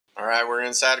All right, we're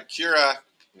inside of Cura.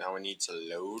 Now we need to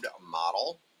load a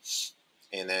model.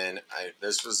 And then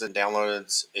this was in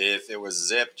downloads. If it was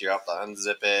zipped, you have to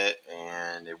unzip it,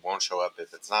 and it won't show up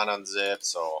if it's not unzipped.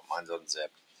 So mine's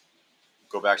unzipped.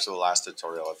 Go back to the last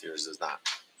tutorial if yours is not.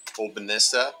 Open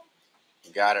this up.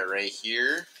 Got it right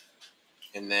here.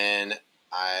 And then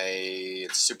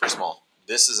it's super small.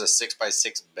 This is a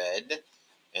 6x6 bed.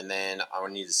 And then I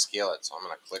would need to scale it. So I'm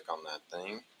going to click on that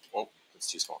thing. Oh,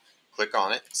 it's too small. Click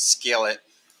on it, scale it.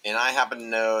 And I happen to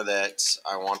know that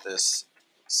I want this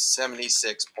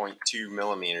 76.2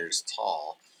 millimeters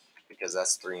tall because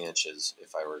that's 3 inches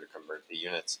if I were to convert the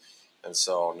units. And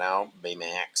so now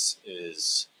Baymax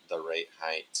is the right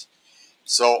height.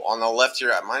 So on the left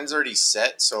here, mine's already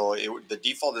set, so the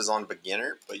default is on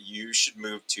beginner, but you should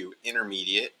move to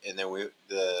intermediate, and then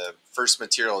the first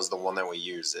material is the one that we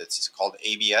use. It's called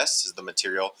ABS is the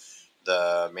material.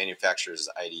 The manufacturer's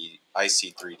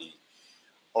IC3D.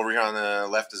 Over here on the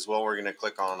left as well, we're going to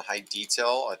click on high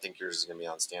detail. I think yours is going to be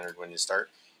on standard when you start.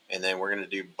 And then we're going to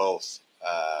do both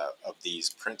of these,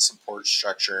 print support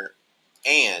structure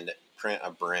and print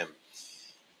a brim.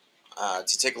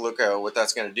 To take a look at what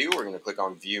that's going to do, we're going to click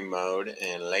on view mode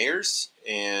and layers,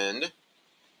 and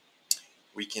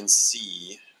we can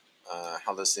see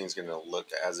how this thing's going to look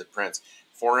as it prints.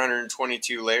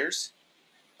 422 layers.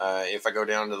 If I go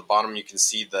down to the bottom, you can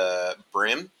see the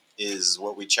brim is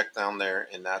what we checked down there,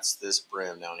 and that's this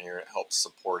brim down here. It helps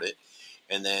support it.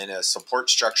 And then a support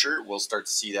structure, we'll start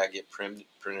to see that get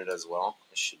printed as well.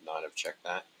 I should not have checked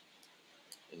that.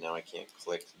 And now I can't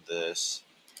click this.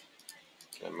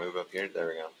 Can I move up here? There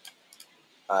we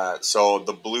go. So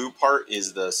the blue part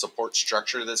is the support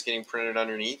structure that's getting printed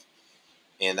underneath,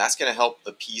 and that's going to help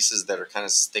the pieces that are kind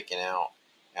of sticking out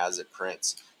as it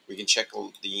prints. We can check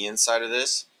the inside of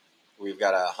this. We've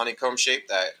got a honeycomb shape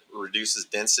that reduces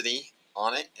density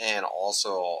on it and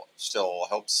also still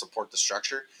helps support the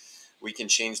structure. We can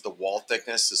change the wall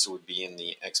thickness. This would be in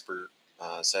the expert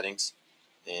settings,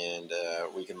 and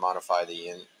we can modify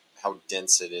how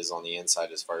dense it is on the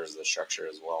inside as far as the structure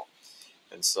as well.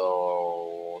 And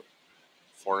so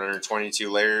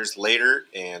 422 layers later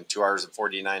and 2 hours and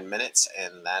 49 minutes,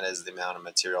 and that is the amount of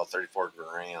material, 34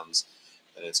 grams,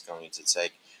 that it's going to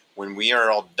take. When we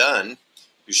are all done,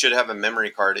 you should have a memory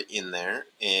card in there,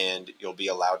 and you'll be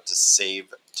allowed to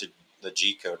save to the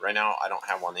G code. Right now, I don't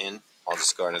have one in. I'll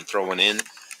just go ahead and throw one in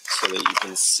so that you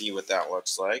can see what that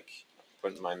looks like.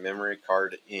 Putting my memory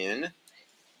card in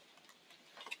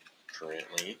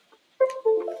currently.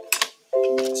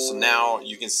 So now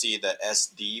you can see the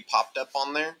SD popped up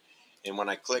on there, and when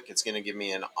I click, it's going to give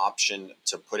me an option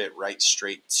to put it right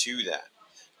straight to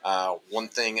that. One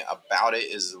thing about it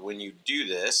is when you do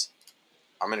this,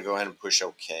 I'm going to go ahead and push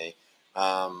OK.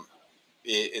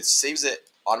 It saves it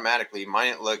automatically.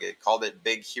 Mine, look, it called it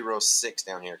Big Hero 6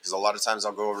 down here, because a lot of times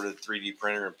I'll go over to the 3D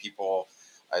printer and people,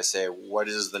 I say, what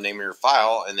is the name of your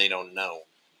file? And they don't know.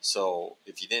 So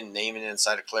if you didn't name it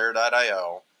inside of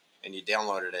Clara.io and you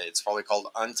downloaded it, it's probably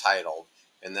called Untitled.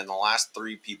 And then the last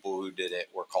 3 people who did it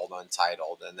were called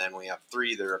Untitled. And then we have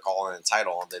 3 that are called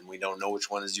Untitled, and we don't know which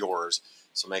one is yours.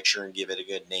 So make sure and give it a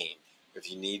good name. If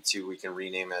you need to, we can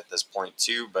rename it at this point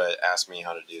too, but ask me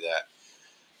how to do that.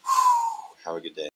 Have a good day.